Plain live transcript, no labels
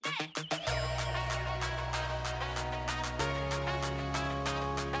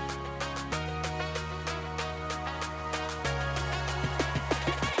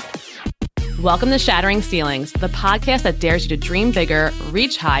Welcome to Shattering Ceilings, the podcast that dares you to dream bigger,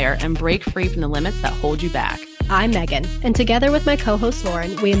 reach higher, and break free from the limits that hold you back. I'm Megan, and together with my co-host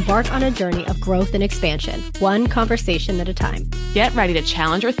Lauren, we embark on a journey of growth and expansion, one conversation at a time. Get ready to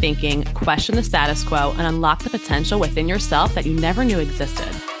challenge your thinking, question the status quo, and unlock the potential within yourself that you never knew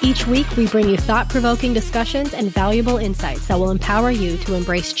existed. Each week, we bring you thought-provoking discussions and valuable insights that will empower you to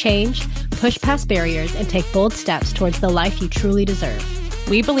embrace change, push past barriers, and take bold steps towards the life you truly deserve.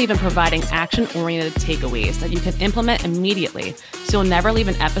 We believe in providing action-oriented takeaways that you can implement immediately, so you'll never leave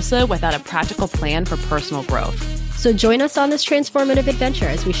an episode without a practical plan for personal growth. So join us on this transformative adventure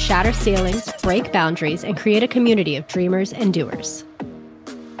as we shatter ceilings, break boundaries, and create a community of dreamers and doers.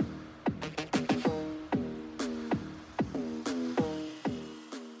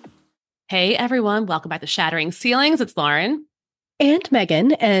 Hey everyone, welcome back to Shattering Ceilings. It's Lauren. And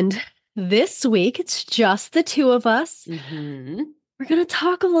Megan, and this week it's just the two of us. We're going to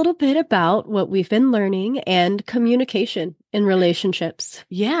talk a little bit about what we've been learning and communication in relationships.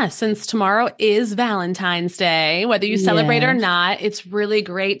 Yeah, since tomorrow is Valentine's Day, whether you celebrate or not, it's really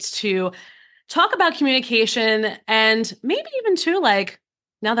great to talk about communication and maybe even too, like,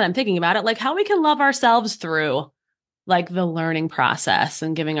 now that I'm thinking about it, like how we can love ourselves through like the learning process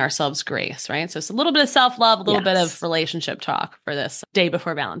and giving ourselves grace, right? So it's a little bit of self-love, a little bit of relationship talk for this day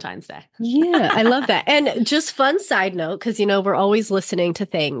before Valentine's Day. Yeah, I love that. And just fun side note, because, you know, we're always listening to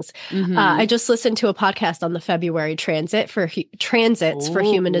things. I just listened to a podcast on the February transits for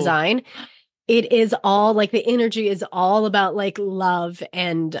human design. It is all like the energy is all about like love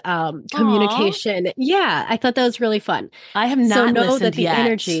and communication. Aww. Yeah, I thought that was really fun. I have not listened that the yet.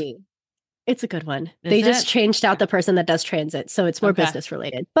 energy. It's a good one. Is they just changed out the person that does transit. So it's more business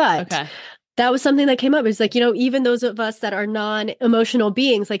related. But that was something that came up. It's like, you know, even those of us that are non-emotional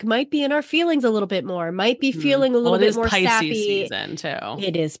beings, like might be in our feelings a little bit more, might be feeling a little bit more Pisces sappy. Season too.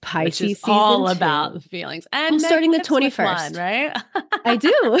 It is Pisces which is season all too. about the feelings. And starting the 21st, right? I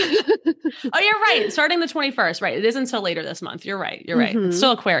do. Oh, you're right. Starting the 21st, right? It is until later this month. You're right. You're right. It's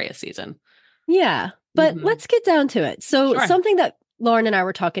still Aquarius season. Yeah. But let's get down to it. So something that Lauren and I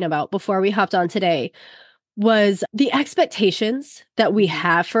were talking about before we hopped on today was the expectations that we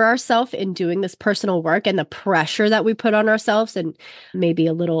have for ourselves in doing this personal work and the pressure that we put on ourselves and maybe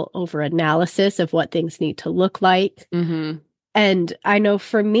a little over analysis of what things need to look like. And I know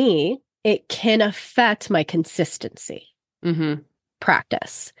for me, it can affect my consistency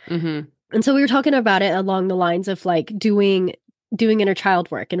practice. And so we were talking about it along the lines of like doing inner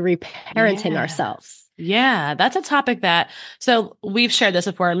child work and reparenting ourselves. Yeah, that's a topic so we've shared this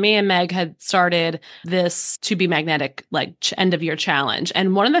before. Me and Meg had started this To Be Magnetic, like end of year challenge.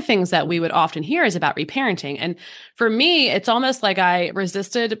 And one of the things that we would often hear is about reparenting. And for me, it's almost like I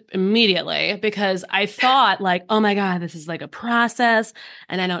resisted immediately because I thought like, oh my God, this is like a process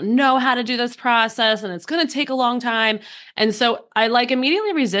and I don't know how to do this process and it's going to take a long time. And so I like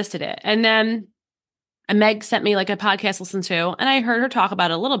immediately resisted it. And then Meg sent me like a podcast to listen to, and I heard her talk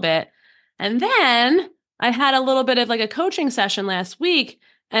about it a little bit. And then I had a little bit of like a coaching session last week,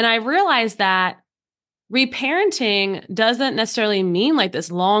 and I realized that reparenting doesn't necessarily mean like this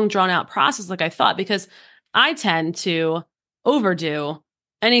long drawn out process like I thought, because I tend to overdo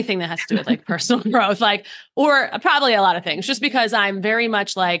anything that has to do with like personal growth, like, or probably a lot of things, just because I'm very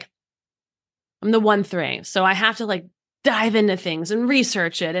much like, I'm the 1-3. So I have to like dive into things and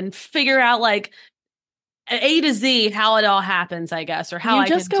research it and figure out like A to Z how it all happens, I guess, or how I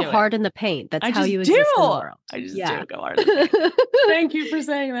just go hard in the paint. That's how you exist in the world. I just do go hard in the paint. Thank you for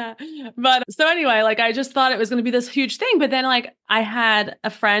saying that. But so anyway, like I just thought it was going to be this huge thing. But then like I had a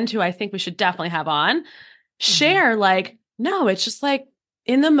friend who I think we should definitely have on share like, no, it's just like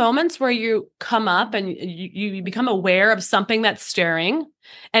in the moments where you come up and you become aware of something that's stirring,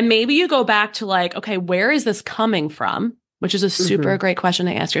 and maybe you go back to like, okay, where is this coming from? Which is a super great question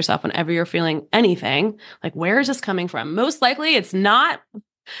to ask yourself whenever you're feeling anything. Like, where is this coming from? Most likely it's not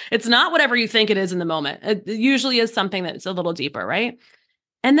whatever you think it is in the moment. It usually is something that's a little deeper, right?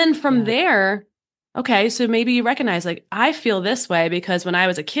 And then from there, okay, so maybe you recognize like, I feel this way because when I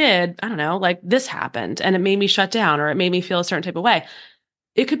was a kid, I don't know, like this happened and it made me shut down or it made me feel a certain type of way.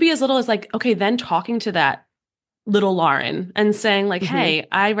 It could be as little as like, okay, then talking to that little Lauren and saying like, hey,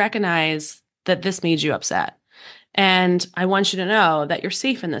 I recognize that this made you upset. And I want you to know that you're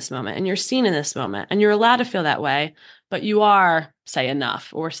safe in this moment and you're seen in this moment and you're allowed to feel that way, but you are, say,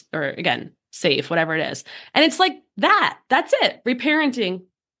 enough or again, safe, whatever it is. And it's like that's it. Reparenting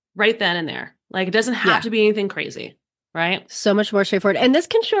right then and there. Like it doesn't have to be anything crazy, right? So much more straightforward. And this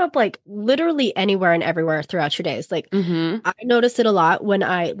can show up like literally anywhere and everywhere throughout your days. Like I notice it a lot when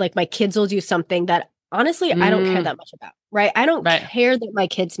my kids will do something that honestly, I don't care that much about, right? I don't Right. care that my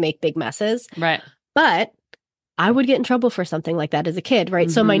kids make big messes. Right. But I would get in trouble for something like that as a kid, right?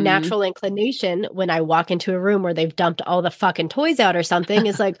 So my natural inclination when I walk into a room where they've dumped all the fucking toys out or something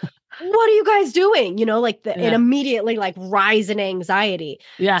is like, what are you guys doing? You know, like it immediately like rise in anxiety.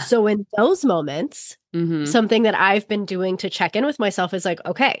 Yeah. So in those moments, something that I've been doing to check in with myself is like,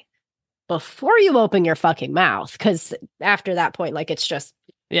 okay, before you open your fucking mouth, because after that point, like it's just,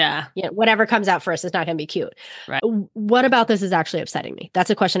 whatever comes out first is not going to be cute. Right. What about this is actually upsetting me? That's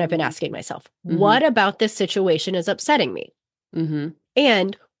a question I've been asking myself. What about this situation is upsetting me?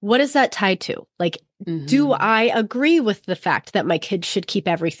 And what is that tied to? Like, do I agree with the fact that my kids should keep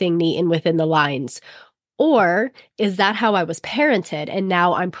everything neat and within the lines? Or is that how I was parented? And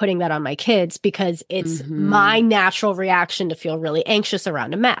now I'm putting that on my kids because it's my natural reaction to feel really anxious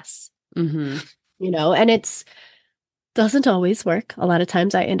around a mess. You know, and it's doesn't always work. A lot of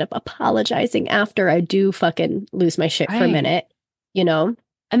times I end up apologizing after I do fucking lose my shit for a minute, you know?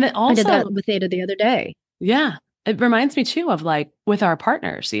 And then also, I did that with Ada the other day. Yeah. It reminds me too of like with our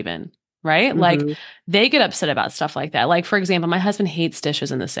partners even, right? Like they get upset about stuff like that. Like, for example, my husband hates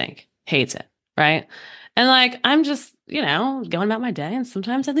dishes in the sink, hates it, right? And like, I'm just, you know, going about my day and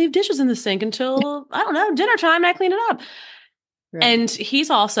sometimes I leave dishes in the sink until, I don't know, dinner time and I clean it up. Right. And he's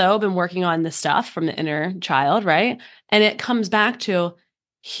also been working on this stuff from the inner child, right? And it comes back to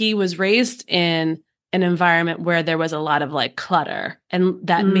he was raised in an environment where there was a lot of like clutter and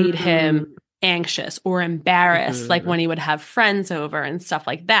that made him anxious or embarrassed, like when he would have friends over and stuff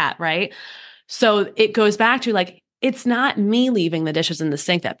like that, right? So it goes back to like, it's not me leaving the dishes in the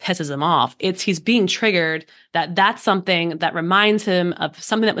sink that pisses him off. It's he's being triggered that's something that reminds him of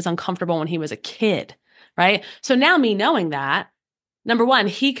something that was uncomfortable when he was a kid, right? So now me knowing that, number one,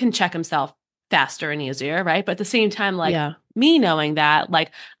 he can check himself faster and easier, right? But at the same time, like me knowing that,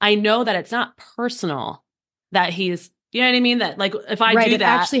 like, I know that it's not personal that he's, you know what I mean? That like, if I do that. It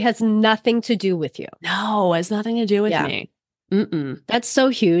actually has nothing to do with you. No, it has nothing to do with me. That's so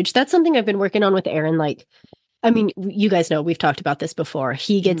huge. That's something I've been working on with Aaron. Like, I mean, you guys know, we've talked about this before.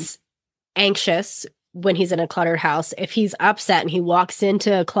 He gets anxious when he's in a cluttered house. If he's upset and he walks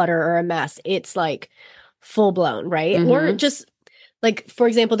into a clutter or a mess, it's like full blown, right? Or just like, for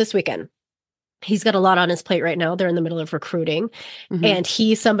example, this weekend, he's got a lot on his plate right now. They're in the middle of recruiting. And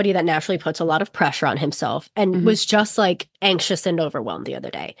he's somebody that naturally puts a lot of pressure on himself and was just like anxious and overwhelmed the other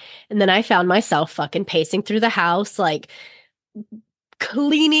day. And then I found myself fucking pacing through the house, like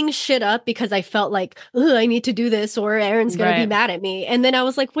cleaning shit up because I felt like, I need to do this or Aaron's going to be mad at me. And then I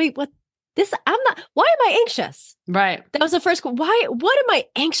was like, wait, what? Why am I anxious? Right. That was the first, what am I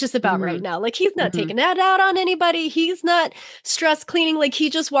anxious about right now? Like, he's not taking that out on anybody. He's not stress cleaning. Like, he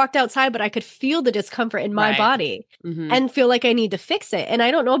just walked outside, but I could feel the discomfort in my body and feel like I need to fix it. And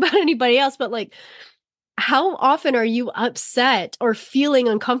I don't know about anybody else, but like, how often are you upset or feeling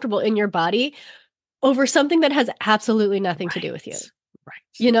uncomfortable in your body over something that has absolutely nothing to do with you? Right.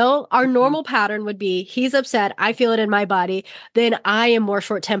 You know, our normal pattern would be he's upset. I feel it in my body. Then I am more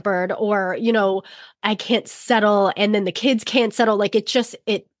short tempered or, you know, I can't settle. And then the kids can't settle. Like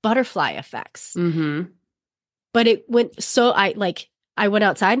it butterfly effects. But it went I went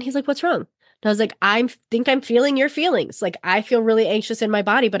outside and he's like, what's wrong? And I was like, I think I'm feeling your feelings. Like I feel really anxious in my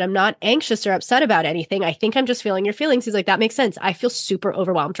body, but I'm not anxious or upset about anything. I think I'm just feeling your feelings. He's like, that makes sense. I feel super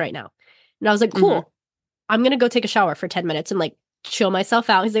overwhelmed right now. And I was like, cool. I'm going to go take a shower for 10 minutes and like chill myself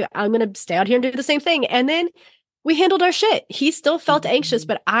out. He's like, I'm going to stay out here and do the same thing. And then we handled our shit. He still felt anxious,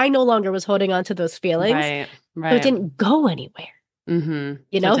 but I no longer was holding on to those feelings. Right. So it didn't go anywhere. You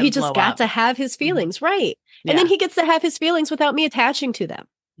know, he just got to have his feelings. Right. And then he gets to have his feelings without me attaching to them.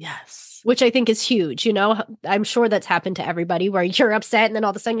 Yes. Which I think is huge. You know, I'm sure that's happened to everybody where you're upset and then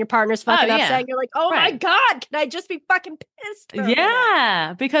all of a sudden your partner's fucking upset and you're like, oh my God, can I just be fucking pissed?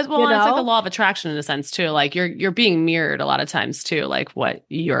 Yeah. Because, well, it's like the law of attraction in a sense too. Like you're being mirrored a lot of times too, like what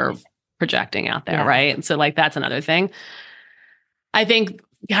you're projecting out there. Right. And so like, that's another thing. I think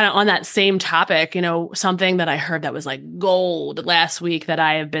kind of on that same topic, you know, something that I heard that was like gold last week that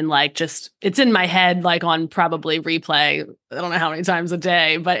I have been like, just, it's in my head, like on probably replay. I don't know how many times a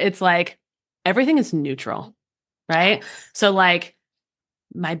day, but it's like, everything is neutral, right? So like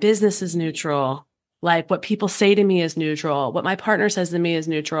my business is neutral. Like what people say to me is neutral. What my partner says to me is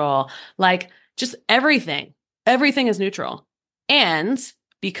neutral. Like just everything is neutral. And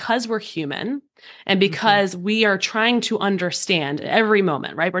because we're human and because we are trying to understand every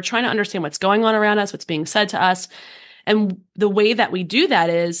moment, right? We're trying to understand what's going on around us, what's being said to us. And the way that we do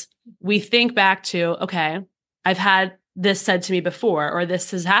that is we think back to, okay, I've had this said to me before, or this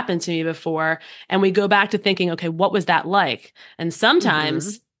has happened to me before. And we go back to thinking, okay, what was that like? And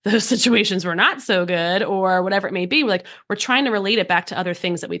sometimes those situations were not so good or whatever it may be. We're trying to relate it back to other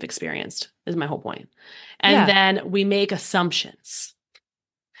things that we've experienced is my whole point. And then we make assumptions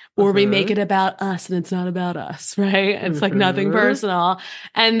or we make it about us and it's not about us, right? It's like nothing personal.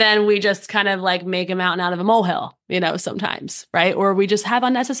 And then we just kind of like make a mountain out of a molehill, sometimes, right? Or we just have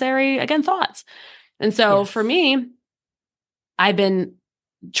unnecessary, again, thoughts. And so for me, I've been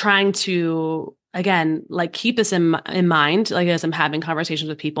trying to, again, like keep this in mind, like as I'm having conversations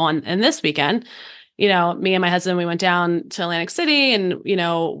with people. And this weekend, me and my husband, we went down to Atlantic City and,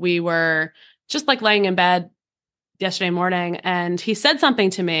 we were just like laying in bed yesterday morning and he said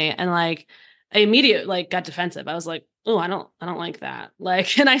something to me and like I immediately like got defensive. I was like, oh, I don't like that.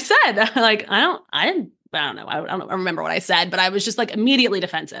 Like, and I said like, I don't know. I don't remember what I said, but I was just like immediately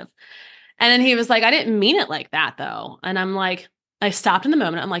defensive. And then he was like, I didn't mean it like that though. And I'm like, I stopped in the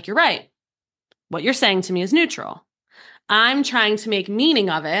moment. I'm like, you're right. What you're saying to me is neutral. I'm trying to make meaning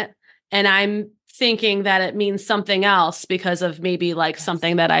of it. And I'm thinking that it means something else because of maybe like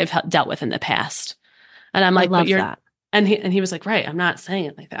something that I've dealt with in the past. And I'm like, I love that. And he was like, right, I'm not saying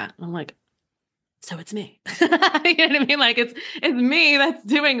it like that. And I'm like, so it's me. You know what I mean? Like it's me that's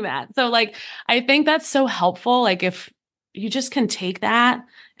doing that. So like, I think that's so helpful. Like if you just can take that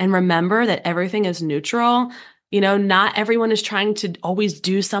and remember that everything is neutral, not everyone is trying to always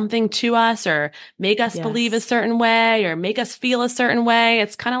do something to us or make us believe a certain way or make us feel a certain way.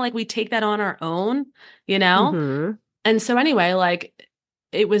 It's kind of like we take that on our own, And so anyway, like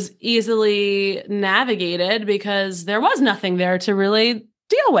it was easily navigated because there was nothing there to really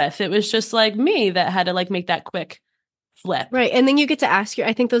deal with. It was just like me that had to like make that quick flip. Right. And then you get to ask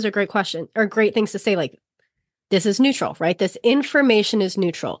I think those are great questions or great things to say. Like, this is neutral, right? This information is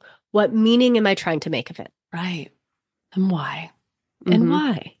neutral. What meaning am I trying to make of it? Right. And why? And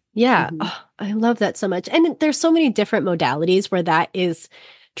why? Yeah. Oh, I love that so much. And there's so many different modalities where that is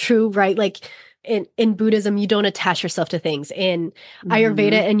true, right? Like in Buddhism, you don't attach yourself to things. In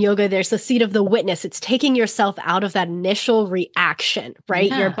Ayurveda and yoga, there's the seat of the witness. It's taking yourself out of that initial reaction, right?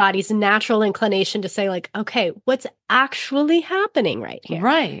 Yeah. Your body's natural inclination to say like, okay, what's actually happening right here?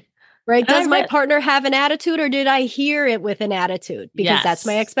 Right. Right. Does my partner have an attitude or did I hear it with an attitude? Because that's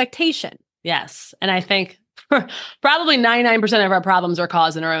my expectation. Yes. And I think probably 99% of our problems are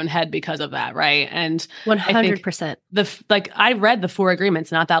caused in our own head because of that, right? And 100%. I read the 4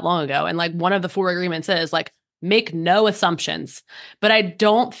 agreements not that long ago, and like one of the 4 agreements is like make no assumptions. But I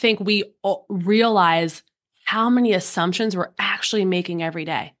don't think we realize how many assumptions we're actually making every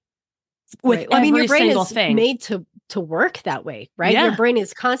day. With your brain is made to work that way, right? Yeah. Your brain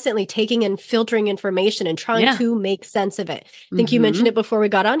is constantly taking and filtering information and trying to make sense of it. I think you mentioned it before we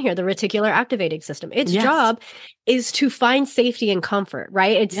got on here, the reticular activating system. Its job is to find safety and comfort,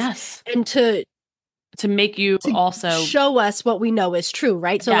 right? And to make you also show us what we know is true,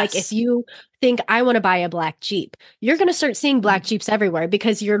 right? So like if you think I want to buy a black Jeep, you're going to start seeing black Jeeps everywhere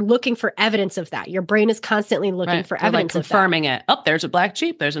because you're looking for evidence of that. Your brain is constantly looking for evidence of confirming it. Oh, there's a black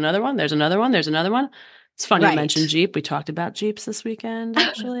Jeep. There's another one. There's another one. There's another one. It's funny you mentioned Jeep. We talked about Jeeps this weekend,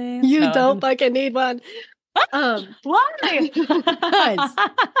 actually. You don't fucking need one. Why?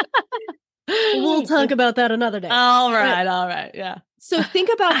 We'll talk about that another day. All right. Yeah. So think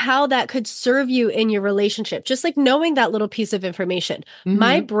about how that could serve you in your relationship. Just like knowing that little piece of information.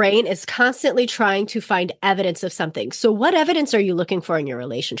 My brain is constantly trying to find evidence of something. So what evidence are you looking for in your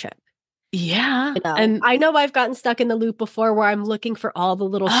relationship? Yeah. And I know I've gotten stuck in the loop before where I'm looking for all the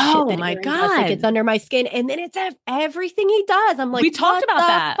little shit that Aaron does that gets under my skin. And then it's everything he does. I'm like, we talked about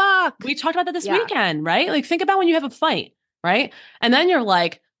that. Fuck? We talked about that this weekend, right? Like think about when you have a fight, right? And then you're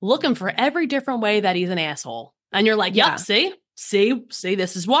like looking for every different way that he's an asshole. And you're like, yep, see,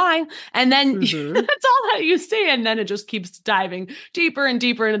 this is why. And then that's all that you see. And then it just keeps diving deeper and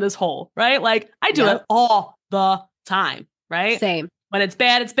deeper into this hole, right? Like I do it all the time, right? Same. When it's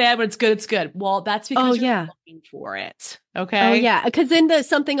bad, it's bad. When it's good, it's good. Well, that's because you're looking for it. Okay. Oh, yeah. Because then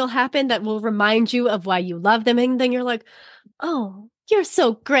something will happen that will remind you of why you love them. And then you're like, oh, you're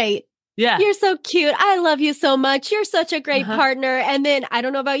so great. Yeah. You're so cute. I love you so much. You're such a great partner. And then I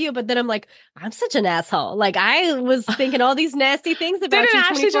don't know about you, but then I'm like, I'm such an asshole. Like I was thinking all these nasty things about you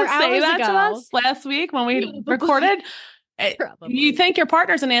 24 hours say that ago. to us last week when we recorded. Probably. You think your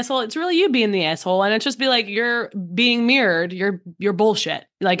partner's an asshole. It's really you being the asshole. And it's just be like, you're being mirrored. You're bullshit.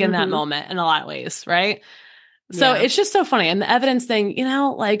 Like in that moment in a lot of ways. Right. So it's just so funny. And the evidence thing,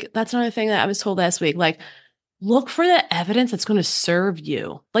 like that's another thing that I was told last week, like look for the evidence that's going to serve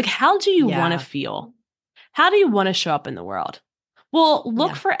you. Like, how do you want to feel? How do you want to show up in the world? Well,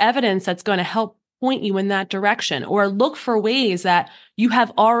 look for evidence that's going to help point you in that direction, or look for ways that you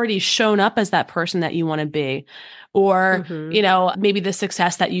have already shown up as that person that you want to be, or, maybe the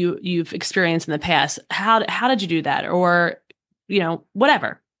success that you've experienced in the past. How did you do that? Or,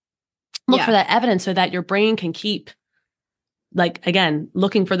 whatever. Look for that evidence so that your brain can keep, like, again,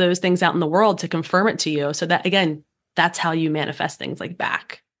 looking for those things out in the world to confirm it to you. So that, again, that's how you manifest things like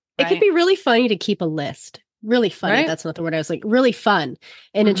back. Right? It could be really funny to keep a list. Really funny. Right? That's not the word I was like. Really fun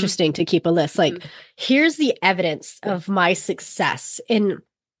and interesting to keep a list. Like, here's the evidence of my success in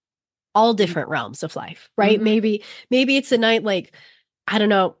all different realms of life, right? Maybe it's a night like, I don't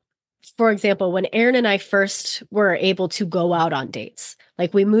know. For example, when Aaron and I first were able to go out on dates,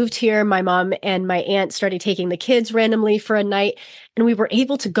 like we moved here, my mom and my aunt started taking the kids randomly for a night, and we were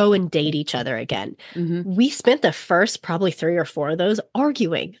able to go and date each other again. We spent the first probably 3 or 4 of those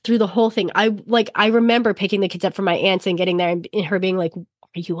arguing through the whole thing. I remember picking the kids up from my aunt's and getting there and her being like, "Are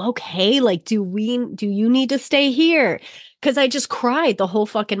you okay? Like, do you need to stay here?" Because I just cried the whole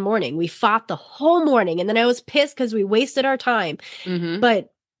fucking morning. We fought the whole morning, and then I was pissed because we wasted our time.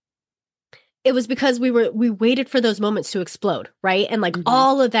 But it was because we waited for those moments to explode, right? And like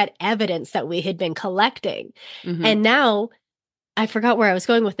all of that evidence that we had been collecting. And now I forgot where I was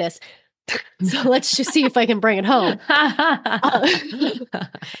going with this. So let's just see if I can bring it home.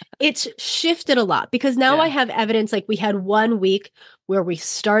 It's shifted a lot because now I have evidence. Like we had 1 week where we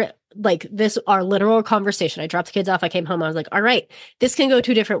started like this, our literal conversation. I dropped the kids off. I came home. I was like, all right, this can go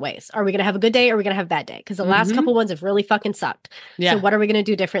 2 different ways. Are we going to have a good day or are we going to have a bad day? Because the last couple ones have really fucking sucked. So what are we going to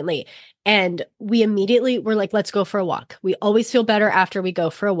do differently? And we immediately were like, let's go for a walk. We always feel better after we go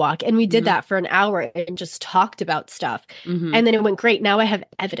for a walk. And we did that for an hour and just talked about stuff. And then it went great. Now I have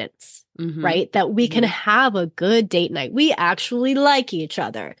evidence, right? That we can have a good date night. We actually like each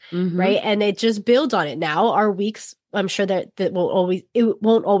other, right? And it just builds on it. Now our weeks, I'm sure that it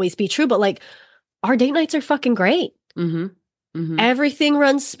won't always be true, but like our date nights are fucking great. Everything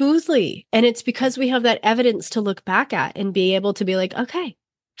runs smoothly. And it's because we have that evidence to look back at and be able to be like, okay,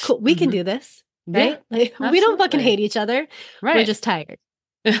 cool, we can do this, right? Like, we don't fucking hate each other. Right. We're just tired.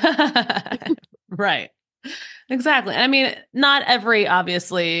 Right. Exactly. I mean, not every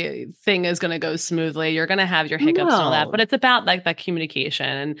obviously thing is going to go smoothly. You're going to have your hiccups and all that, but it's about like that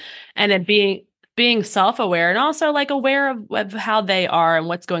communication and it being self-aware and also like aware of how they are and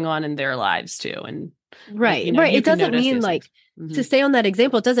what's going on in their lives too. And right. It doesn't mean like to stay on that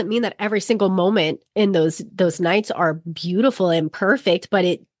example, it doesn't mean that every single moment in those nights are beautiful and perfect, but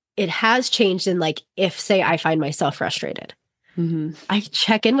it has changed in like, if say I find myself frustrated, I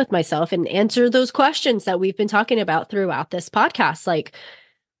check in with myself and answer those questions that we've been talking about throughout this podcast. Like,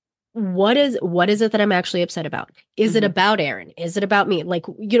 what is it that I'm actually upset about? Is it about Aaron? Is it about me? Like,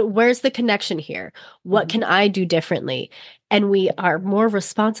 where's the connection here? What can I do differently? And we are more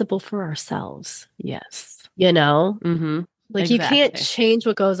responsible for ourselves. Yes. Like exactly. You can't change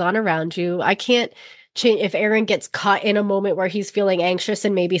what goes on around you. I can't change if Aaron gets caught in a moment where he's feeling anxious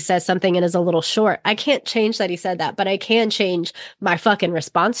and maybe says something and is a little short. I can't change that he said that, but I can change my fucking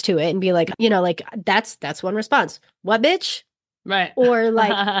response to it and be like, like that's one response. What, bitch? Right. Or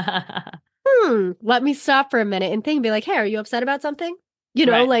like, let me stop for a minute and think and be like, hey, are you upset about something?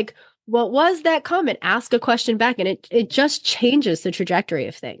 Like, what was that comment? Ask a question back. And it just changes the trajectory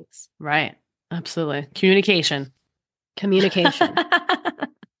of things. Right. Absolutely. Communication.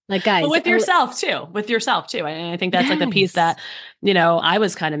 Like, guys. But with yourself too. And I think that's like the piece that, I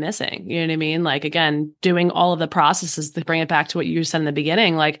was kind of missing. You know what I mean? Like, again, doing all of the processes to bring it back to what you said in the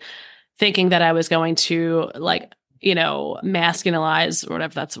beginning, like thinking that I was going to like, masculinize, or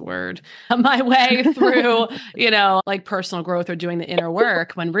whatever that's a word, my way through, like personal growth or doing the inner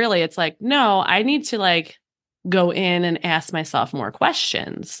work, when really it's like, no, I need to like go in and ask myself more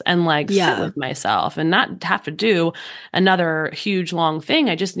questions and like sit with myself and not have to do another huge long thing.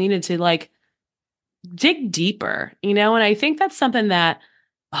 I just needed to like dig deeper, and I think that's something that,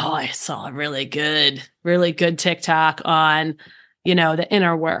 I saw a really good TikTok on, the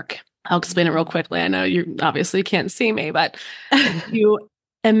inner work. I'll explain it real quickly. I know you obviously can't see me, but you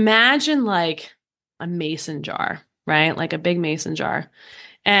imagine like a mason jar, right? Like a big mason jar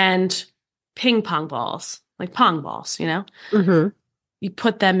and ping pong balls, like pong balls, you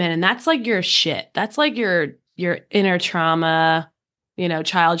put them in and that's like your shit. That's like your inner trauma,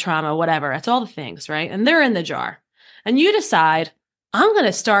 child trauma, whatever. It's all the things, right? And they're in the jar and you decide, I'm going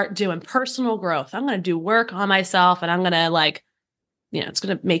to start doing personal growth. I'm going to do work on myself and I'm going to like, it's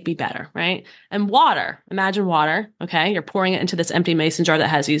going to make me better, right? And water, imagine water, okay? You're pouring it into this empty mason jar that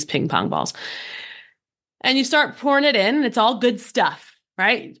has these ping pong balls. And you start pouring it in, and it's all good stuff,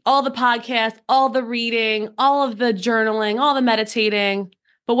 right? All the podcasts, all the reading, all of the journaling, all the meditating.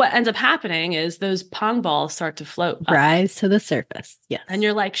 But what ends up happening is those pong balls start to float up. Rise to the surface. Yes. And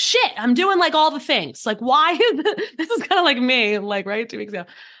you're like, shit, I'm doing like all the things. Like, why is this is kind of like me, like, right, 2 weeks ago.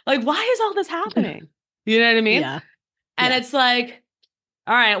 Like, why is all this happening? You know what I mean? Yeah. And it's like,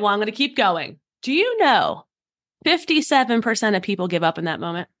 all right, well, I'm going to keep going. Do you know 57% of people give up in that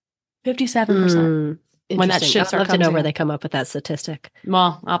moment? 57%. When that shit starts. I'd love to know where they come up with that statistic.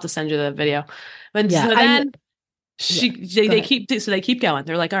 Well, I'll have to send you the video. But so then they keep going.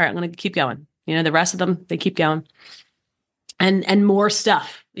 They're like, all right, I'm going to keep going. You know, the rest of them, they keep going. And more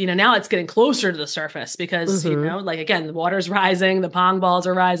stuff. You know, now it's getting closer to the surface because, you know, like, again, the water's rising, the pong balls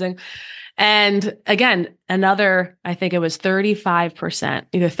are rising. And again, another, I think it was 35%,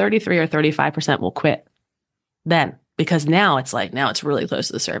 either 33 or 35% will quit then, because now it's really close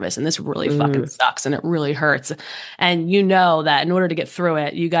to the surface and this really fucking sucks and it really hurts. And you know that in order to get through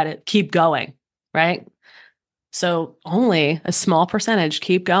it, you got to keep going, right? So only a small percentage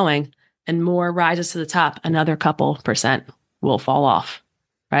keep going and more rises to the top. Another couple percent will fall off,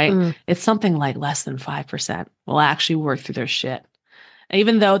 right? It's something like less than 5% will actually work through their shit.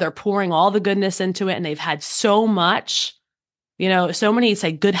 Even though they're pouring all the goodness into it and they've had so much, you know, so many,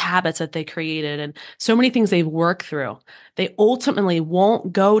 say, good habits that they created and so many things they've worked through, they ultimately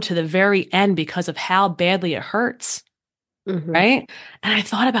won't go to the very end because of how badly it hurts, right? And I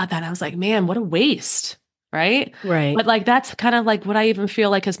thought about that and I was like, man, what a waste, right? Right. But like, that's kind of like what I even feel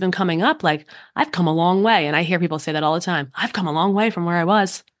like has been coming up. Like, I've come a long way. And I hear people say that all the time. I've come a long way from where I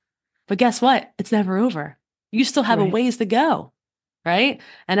was. But guess what? It's never over. You still have a ways to go. Right.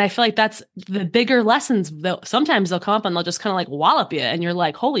 And I feel like that's the bigger lessons. Sometimes they'll come up and they'll just kind of like wallop you. And you're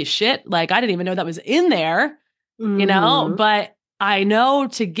like, holy shit. Like, I didn't even know that was in there, you know, but I know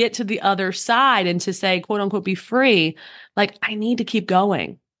to get to the other side and to say, quote unquote, be free. Like, I need to keep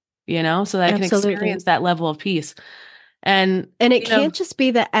going, you know, so that I can experience that level of peace. And it can't just be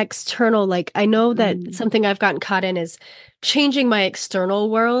the external. Like, I know that something I've gotten caught in is changing my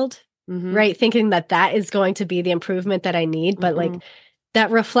external world. Right. Thinking that is going to be the improvement that I need. But like that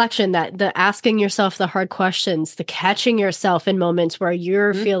reflection, that the asking yourself the hard questions, the catching yourself in moments where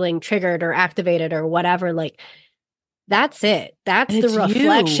you're feeling triggered or activated or whatever, like that's it. That's the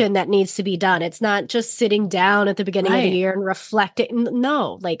reflection that needs to be done. It's not just sitting down at the beginning of the year and reflecting.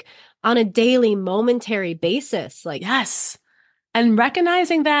 No, like on a daily, momentary basis. Like, yes. And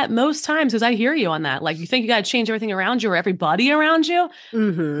recognizing that most times, because I hear you on that, like you think you got to change everything around you or everybody around you.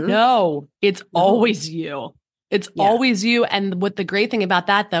 No, it's always you. It's always you. And what the great thing about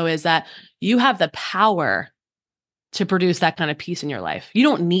that, though, is that you have the power to produce that kind of peace in your life. You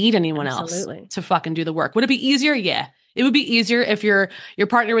don't need anyone else to fucking do the work. Would it be easier? Yeah. It would be easier if your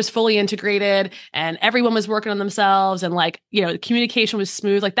partner was fully integrated and everyone was working on themselves and like, you know, communication was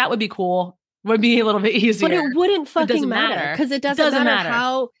smooth. Like that would be cool. Would be a little bit easier. But it wouldn't fucking matter because it doesn't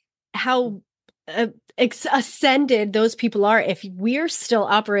matter how ascended those people are. If we're still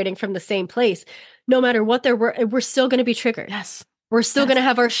operating from the same place, no matter what we're still going to be triggered. Yes. We're still going to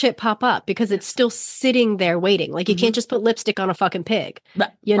have our shit pop up because it's still sitting there waiting. Like you can't just put lipstick on a fucking pig,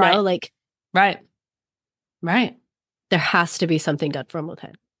 you know, like. Right. There has to be something done from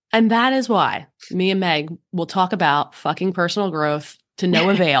within. And that is why me and Meg will talk about fucking personal growth to no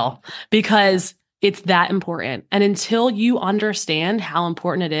avail, because it's that important. And until you understand how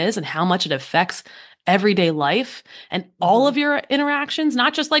important it is and how much it affects everyday life and all of your interactions,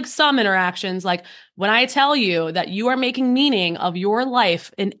 not just like some interactions, like when I tell you that you are making meaning of your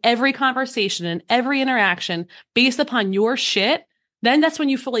life in every conversation and every interaction based upon your shit, then that's when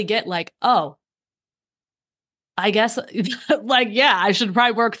you fully get like, oh, I guess like, yeah, I should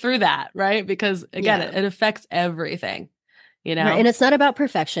probably work through that. Right. Because again, it affects everything. You know, and it's not about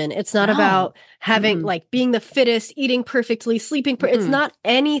perfection. It's not about having like being the fittest, eating perfectly, sleeping. It's not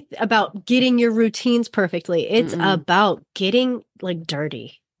about getting your routines perfectly. It's about getting like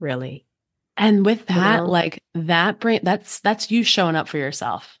dirty, really. And with that, you know? Like that brain, that's you showing up for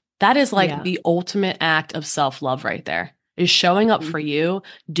yourself. That is like the ultimate act of self-love right there, is showing up for you,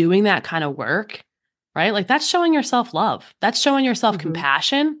 doing that kind of work, right? Like that's showing yourself love. That's showing yourself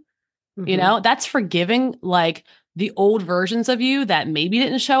compassion. You know, that's forgiving like the old versions of you that maybe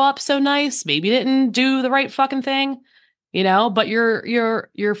didn't show up so nice, maybe didn't do the right fucking thing, you know, but you're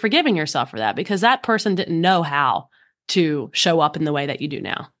forgiving yourself for that because that person didn't know how to show up in the way that you do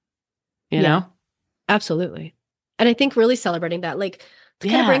now, you know? Absolutely. And I think really celebrating that, like to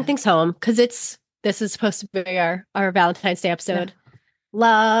kind of bring things home, because this is supposed to be our Valentine's Day episode.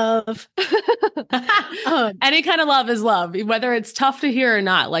 Love. Any kind of love is love, whether it's tough to hear or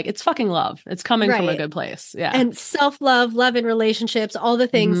not. Like it's fucking love. It's coming from a good place. Yeah. And self-love, love in relationships, all the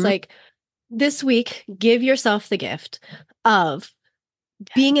things like this week, give yourself the gift of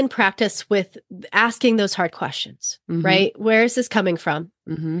being in practice with asking those hard questions, right? Where is this coming from?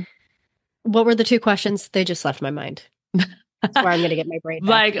 What were the 2 questions? They just left my mind. That's where I'm going to get my brain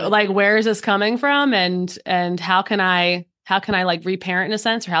back. Like, where is this coming from? And how can I like reparent in a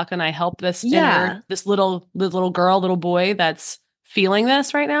sense, or how can I help this this little girl, little boy that's feeling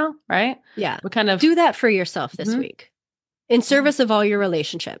this right now? Right. Yeah. What kind of do that for yourself this week in service of all your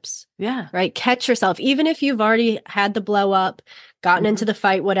relationships. Yeah. Right. Catch yourself. Even if you've already had the blow up, gotten into the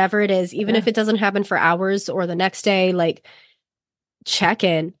fight, whatever it is, even if it doesn't happen for hours or the next day, like check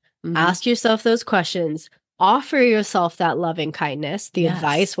in, ask yourself those questions, offer yourself that loving kindness, the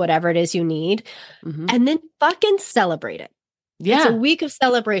advice, whatever it is you need, and then fucking celebrate it. Yeah. It's a week of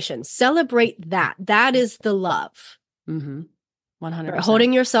celebration. Celebrate that. That is the love. 100%.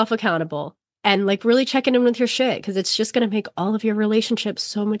 Holding yourself accountable and like really checking in with your shit, because it's just going to make all of your relationships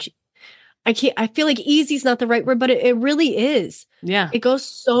so much. I feel like easy is not the right word, but it really is. Yeah. It goes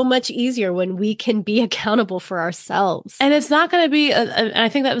so much easier when we can be accountable for ourselves. And it's not going to be, and I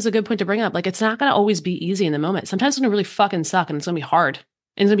think that was a good point to bring up. Like, it's not going to always be easy in the moment. Sometimes it's going to really fucking suck, and it's going to be hard,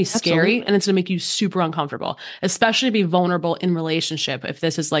 and it's going to be scary, and it's going to make you super uncomfortable, especially to be vulnerable in relationship. If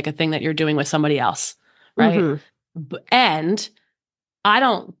this is like a thing that you're doing with somebody else. Right. And I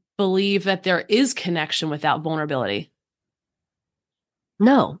don't believe that there is connection without vulnerability.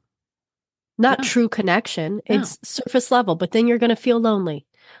 No. Not true connection. No. It's surface level, but then you're going to feel lonely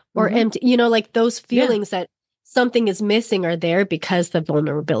or empty. You know, like those feelings that something is missing are there because the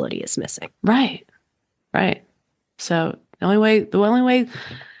vulnerability is missing. Right. Right. So the only way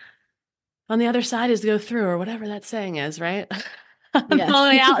on the other side is to go through, or whatever that saying is, right? The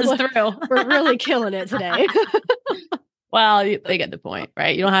only way out is through. We're really killing it today. Well, they get the point,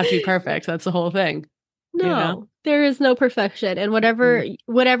 right? You don't have to be perfect. That's the whole thing. No, you know? There is no perfection. And whatever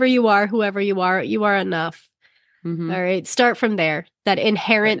you are, whoever you are enough. All right. Start from there. That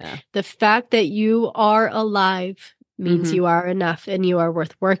inherent, the fact that you are alive means you are enough, and you are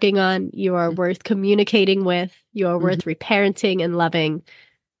worth working on. You are worth communicating with. You are worth reparenting and loving.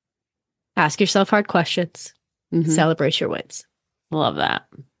 Ask yourself hard questions. Celebrate your wins. Love that.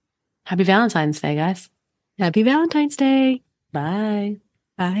 Happy Valentine's Day, guys. Happy Valentine's Day. Bye.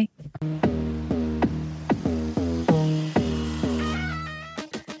 Bye.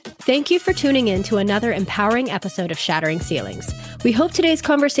 Thank you for tuning in to another empowering episode of Shattering Ceilings. We hope today's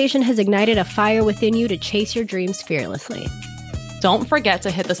conversation has ignited a fire within you to chase your dreams fearlessly. Don't forget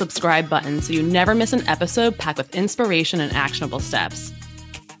to hit the subscribe button so you never miss an episode packed with inspiration and actionable steps.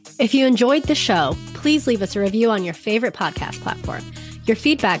 If you enjoyed the show, please leave us a review on your favorite podcast platform. Your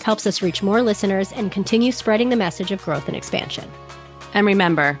feedback helps us reach more listeners and continue spreading the message of growth and expansion. And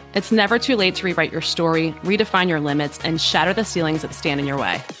remember, it's never too late to rewrite your story, redefine your limits, and shatter the ceilings that stand in your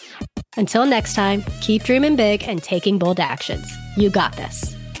way. Until next time, keep dreaming big and taking bold actions. You got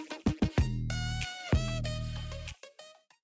this.